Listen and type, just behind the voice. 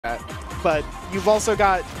But you've also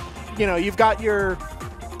got, you know, you've got your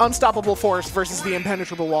unstoppable force versus the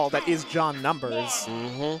impenetrable wall that is John Numbers.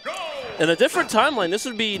 In a different timeline, this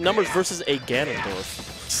would be Numbers versus a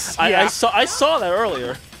Ganondorf. Yeah. I saw that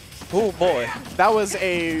earlier. Oh boy. That was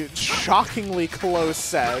a shockingly close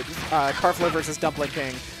set, Karflo versus Dumpling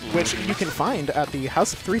King, which you can find at the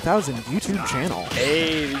House of 3000 YouTube channel.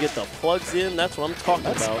 Hey, we get the plugs in. That's what I'm talking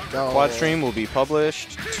about. Quad stream will be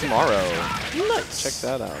published tomorrow. Nice. Check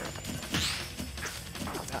that out.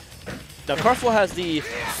 Now, Karflo has the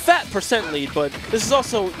fat % lead, but this is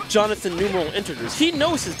also Jonathan numeral integers. He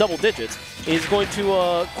knows his double digits, and he's going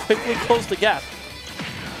to quickly close the gap.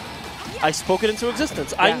 I spoke it into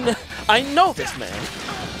existence. Yeah. I know this man.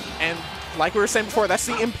 And like we were saying before, that's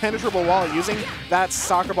the impenetrable wall, using that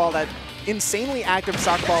soccer ball, that insanely active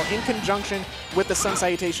soccer ball, in conjunction with the Sun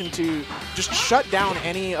Salutation to just shut down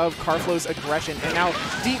any of Karflo's aggression. And now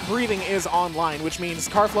Deep Breathing is online, which means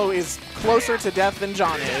Karflo is closer to death than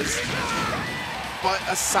John is. But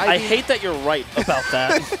aside, I hate that you're right about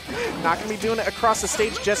that. not going to be doing it across the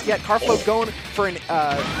stage just yet. Karflo going for an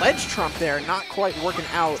ledge trump there, not quite working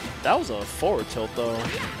out. That was a forward tilt, though.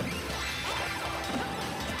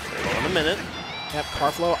 Hold on a minute. Yep,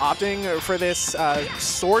 Karflo opting for this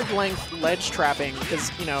sword-length ledge trapping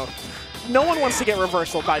because, you know, no one wants to get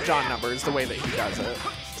reversal by John Numbers the way that he does it.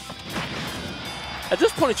 At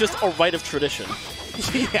this point, it's just a rite of tradition.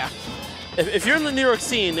 Yeah. If you're in the New York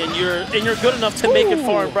scene and you're good enough to make it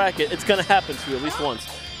far in bracket, it's gonna happen to you at least once.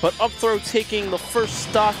 But up throw taking the first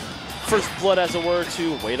stock, first blood as it were,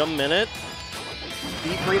 to wait a minute.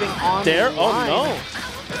 Deep breathing on there. the line. Oh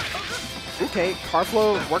no. Okay,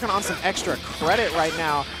 Karflo working on some extra credit right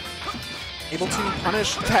now. Able to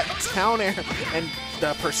punish that down air, and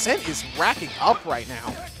the % is racking up right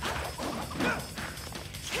now.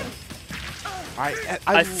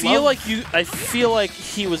 I feel like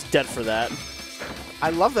he was dead for that. I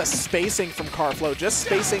love the spacing from Karflo, just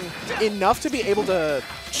spacing enough to be able to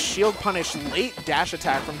shield punish late dash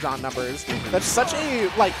attack from John Numbers. That's such a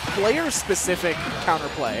like player-specific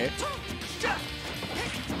counterplay.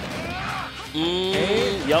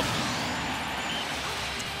 Yep.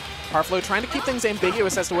 Karflo trying to keep things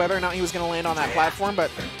ambiguous as to whether or not he was going to land on that platform, but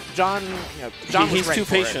John, you know, John was he's ready too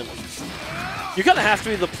for patient. It. You're gonna have to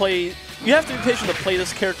be You have to be patient to play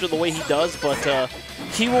this character the way he does, but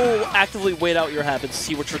he will actively wait out your habits,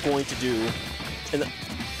 see what you're going to do. And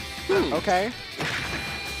okay.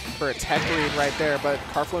 For a tech read right there, but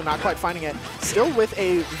Karflo not quite finding it. Still with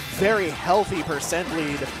a very healthy %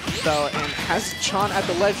 lead, though, and has John at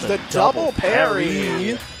the ledge. The double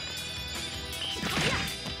parry.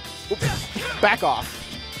 Oops. Back off.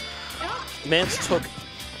 Mance took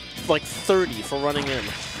like 30 for running in.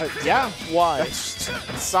 Yeah. Why? That's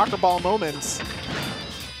soccer ball moments.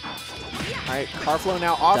 All right, Karflo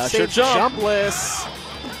now off stage jumpless.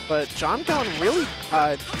 But John going really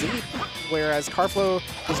deep, whereas Karflo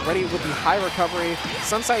was ready with the high recovery.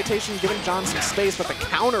 Sun Salutation giving John some space, but the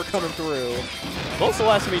counter coming through. When was the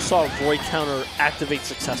last time you saw a Void counter activate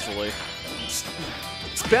successfully?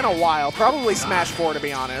 It's been a while. Probably Smash 4, to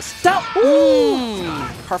be honest.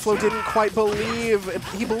 Karflo didn't quite believe.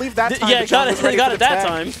 He believed that time. Yeah, got it that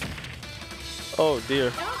time. Oh,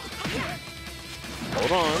 dear.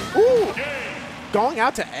 Hold on. Ooh. Going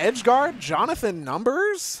out to edge guard, Jonathan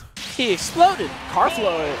Numbers. He exploded.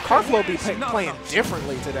 Karflo be playing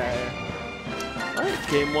differently today. All right,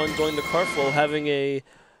 game one going to Karflo, having a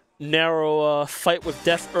narrow fight with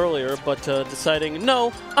death earlier, but deciding,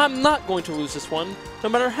 no, I'm not going to lose this one, no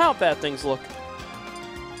matter how bad things look.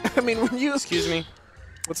 I mean, when you... Excuse me.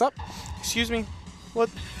 What's up? Excuse me. What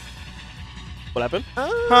happened?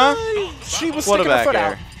 Huh? She was sticking her foot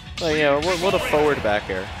out. Oh, yeah, what a forward back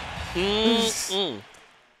air.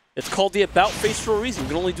 It's called the about face for a reason. You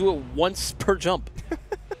can only do it once per jump.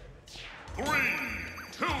 3,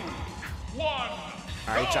 2, 1.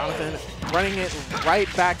 All right, Jonathan running it right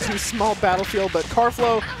back to small battlefield, but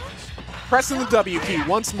Karflo pressing the W key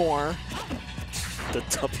once more. The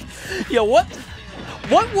W. Yeah, what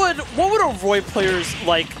would a Roy player's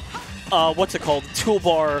like what's it called,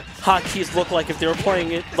 toolbar hotkeys look like if they were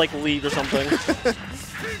playing it like League or something?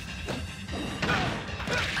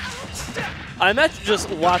 I imagine just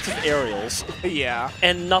lots of aerials. Yeah.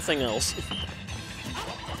 And nothing else.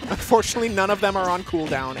 Unfortunately, none of them are on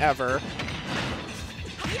cooldown ever.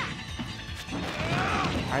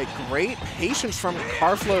 All right, great patience from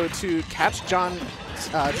Karflo to catch John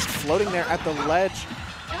just floating there at the ledge.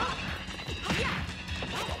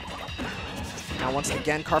 Now, once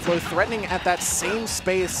again, Karflo threatening at that same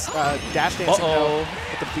space, dash dancing though,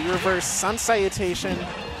 with the B-reverse, Sun Salutation.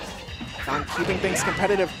 On keeping things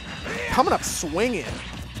competitive. Coming up swinging.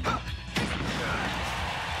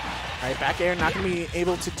 All right, back air not going to be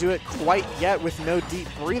able to do it quite yet with no deep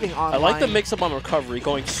breathing online. I like the mix-up on recovery,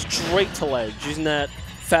 going straight to ledge, using that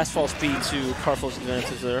fast fall speed to Karflo's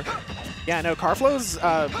advantage there. Yeah, no, Karflo's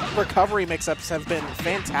recovery mix-ups have been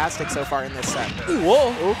fantastic so far in this set. Ooh,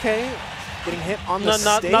 whoa. Okay, getting hit on the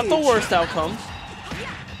stage. Not the worst outcome.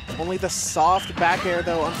 Only the soft back air,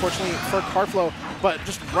 though, unfortunately, for Karflo. But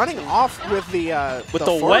just running off with the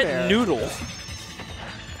wet air. noodle.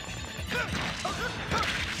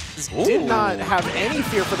 Did not have any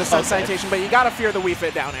fear for the sun citation, but you gotta fear the Wii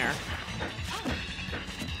Fit down air.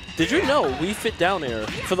 Did you know Wii Fit down air,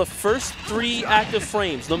 for the first 3 active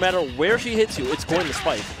frames, no matter where she hits you, it's going to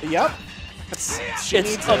spike? Yep.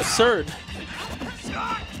 It's absurd.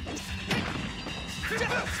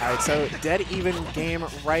 All right, so dead even game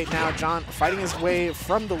right now. John fighting his way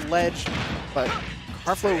from the ledge, but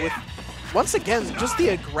Karflo with, once again, just the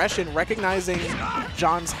aggression, recognizing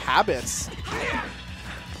John's habits.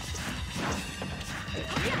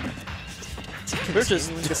 We're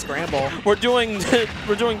just to scramble. We're doing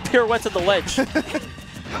pirouettes at the ledge.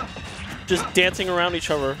 Just dancing around each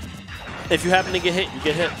other. If you happen to get hit, you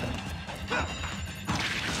get hit.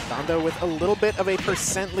 Dondo with a little bit of a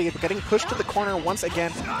percent lead, but getting pushed to the corner once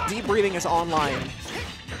again. Deep breathing is online.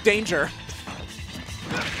 Danger.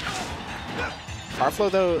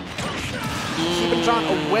 Karflo, though, keeping John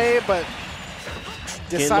away, but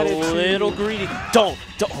decided a little greedy. Don't.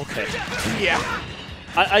 Okay. Yeah.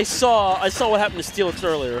 I saw what happened to Steelix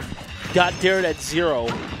earlier. Got dared at 0.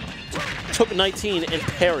 Took 19 and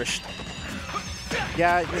perished.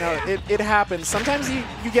 Yeah, you know, it happens. Sometimes you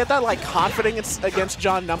get that, like, confidence against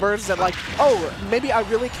John numbers that, like, oh, maybe I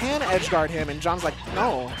really can edge guard him. And John's like,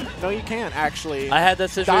 no, you can't, actually. I had that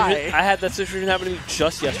situation. Die. I had that situation happen to me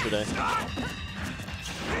just yesterday.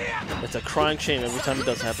 It's a crying shame every time it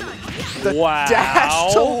does happen. The wow.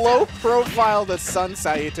 dash to low profile the sun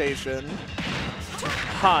salutation.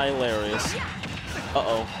 Hilarious.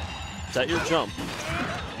 Uh-oh. Is that your jump?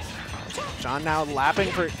 John now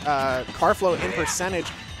lapping for Karflo in percentage.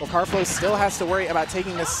 Well, Karflo still has to worry about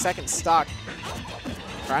taking this second stock.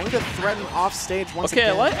 Trying to threaten off stage once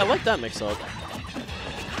again. Okay, I like that mix-up.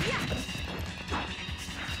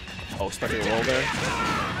 Oh, expecting a roll there.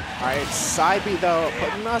 All right, side B, though,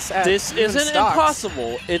 putting us at This even isn't stocks.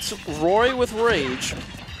 impossible. It's Roy with Rage.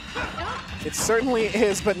 It certainly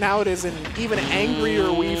is, but now it is an even angrier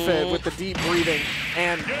Wii Fit with the deep breathing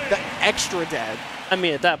and the extra dead. I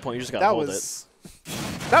mean, at that point, you just gotta hold it.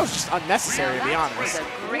 That was just unnecessary, to be That honest. was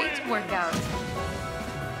a great workout.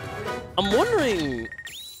 I'm wondering,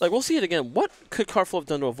 like, we'll see it again. What could Karflo have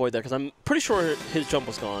done to avoid that? Because I'm pretty sure his jump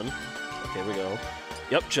was gone. Okay, we go.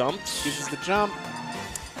 Yep, jumps. Uses the jump.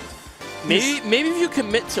 Maybe if you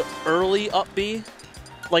commit to early up B,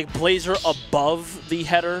 like Blazer above the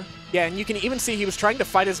header. Yeah, and you can even see he was trying to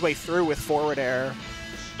fight his way through with forward air,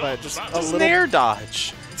 but just a little Snare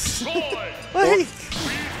dodge. like,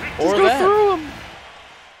 Or go that. through him.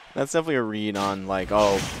 That's definitely a read on, like,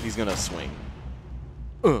 oh, he's going to swing.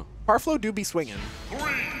 Karflo do be swinging.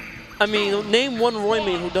 I mean, name one Roy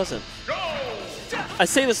main who doesn't. I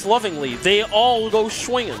say this lovingly. They all go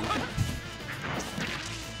swinging.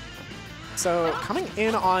 So coming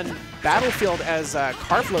in on Battlefield as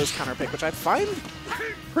Karflo's counter pick, which I find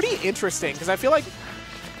pretty interesting because I feel like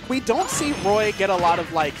we don't see Roy get a lot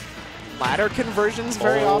of like ladder conversions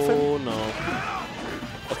very often. Oh no.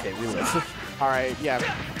 Okay, we live. All right, yeah.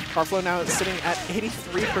 Karflo now sitting at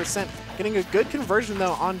 83%, getting a good conversion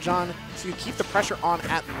though on John to keep the pressure on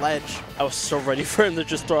at ledge. I was so ready for him to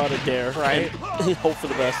just throw out a dare. Right. And hope for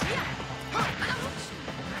the best.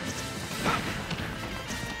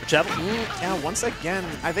 Jab. Yeah, once again,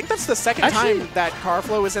 I think that's the second Actually- time that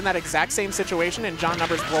Karflo is in that exact same situation and John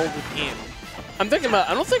Numbers rolled in. I'm thinking about,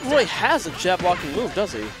 I don't think Roy has a jab blocking move,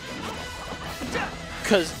 does he?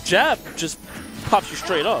 Because jab just pops you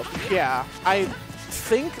straight up. Yeah, I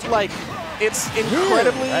think like it's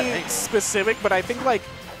incredibly specific, but I think like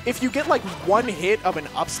if you get like one hit of an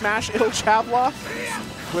up smash, it'll jab lock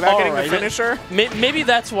without getting the finisher. Maybe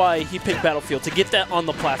that's why he picked Battlefield, to get that on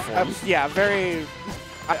the platform. Yeah, very.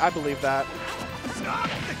 I believe that.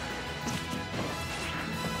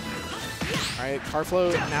 All right,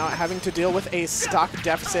 Karflo now having to deal with a stock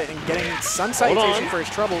deficit and getting Sun Salutation for his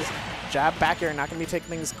troubles. Jab back air, not going to be taking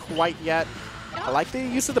things quite yet. I like the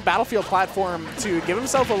use of the Battlefield platform to give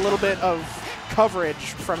himself a little bit of coverage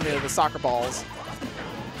from the soccer balls.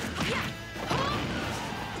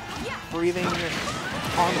 Breathing on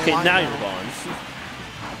the Okay, line now you're gone.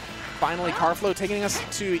 Finally, Karflo taking us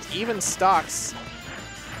to even stocks.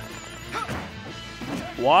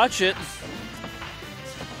 Watch it.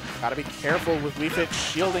 Gotta be careful with Wii Fit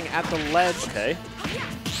shielding at the ledge. Okay.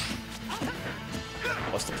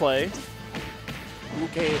 What's the play?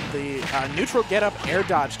 Okay, the neutral get-up air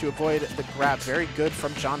dodge to avoid the grab. Very good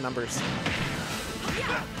from John Numbers.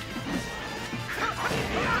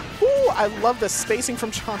 Ooh, I love the spacing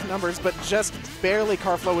from John Numbers, but just barely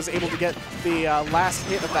Karflo was able to get the last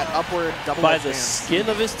hit of that upward double By edge the hand. skin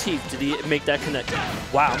of his teeth did he make that connect.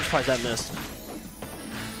 Wow, I'm surprised that missed.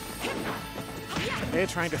 Okay,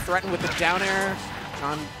 trying to threaten with the down air.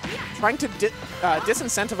 John trying to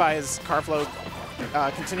disincentivize Karflo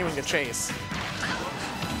continuing to chase.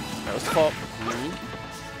 That was the fault.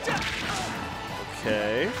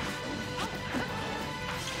 Okay.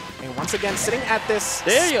 And once again, sitting at this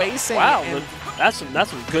There you go. spacing. Wow, and, that's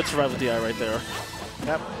some good survival DI right there.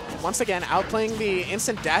 yep. Once again, outplaying the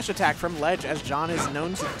instant dash attack from ledge, as John is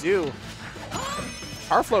known to do.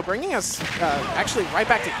 Karflo bringing us actually right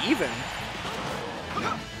back to even.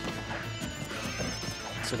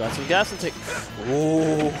 So got some gas and take.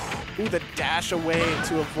 Ooh. Ooh, the dash away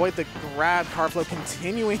to avoid the grab. Karflo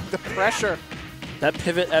continuing the pressure. That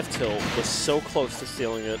pivot F tilt was so close to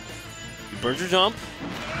stealing it. You burned your jump.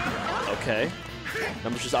 Okay.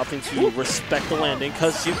 Numbers just opting to respect the landing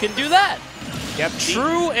because you can do that. Yep,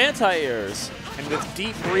 True anti-airs. and with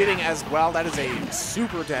deep breathing as well. That is a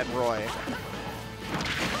super dead Roy.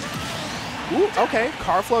 Ooh, okay.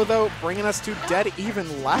 Karflo, though, bringing us to dead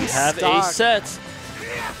even last We have stock. a set.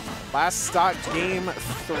 Last stock, game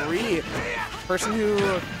 3. Person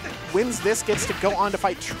who wins this gets to go on to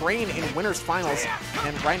fight Train in winners finals.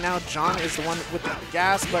 And right now, John is the one with the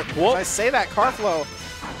gas. But Whoop. as I say that, Karflo,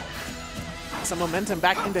 some momentum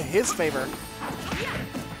back into his favor.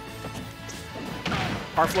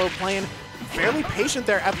 Karflo playing fairly patient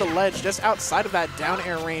there at the ledge, just outside of that down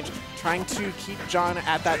air range, trying to keep John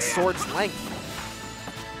at that sword's length.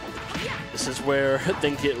 This is where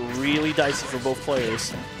things get really dicey for both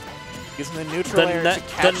players. Using the neutral air to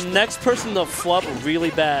catch The next person to flub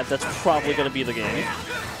really bad, that's probably going to be the game.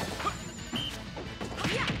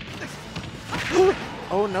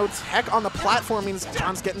 Oh no, tech on the platform means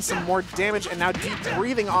John's getting some more damage, and now deep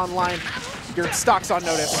breathing online. Your stock's on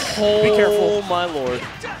notice. Be careful. Oh my lord.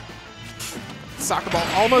 Soccer ball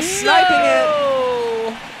almost sniping it.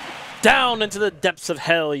 No! Down into the depths of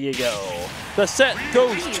hell you go. The set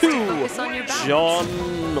goes to John.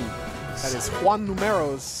 That is Juan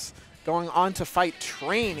Numeros going on to fight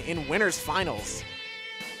Train in winners finals.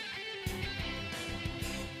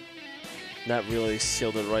 That really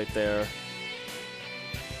sealed it right there.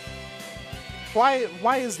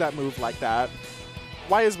 Why is that move like that?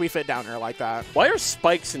 Why is We Fit down air like that? Why are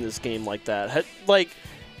spikes in this game like that? Like,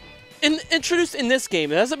 introduced in this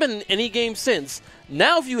game, it hasn't been in any game since.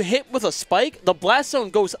 Now if you hit with a spike, the blast zone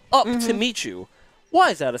goes up to meet you.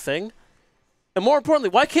 Why is that a thing? And more importantly,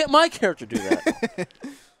 why can't my character do that?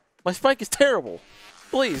 My spike is terrible.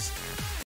 Please.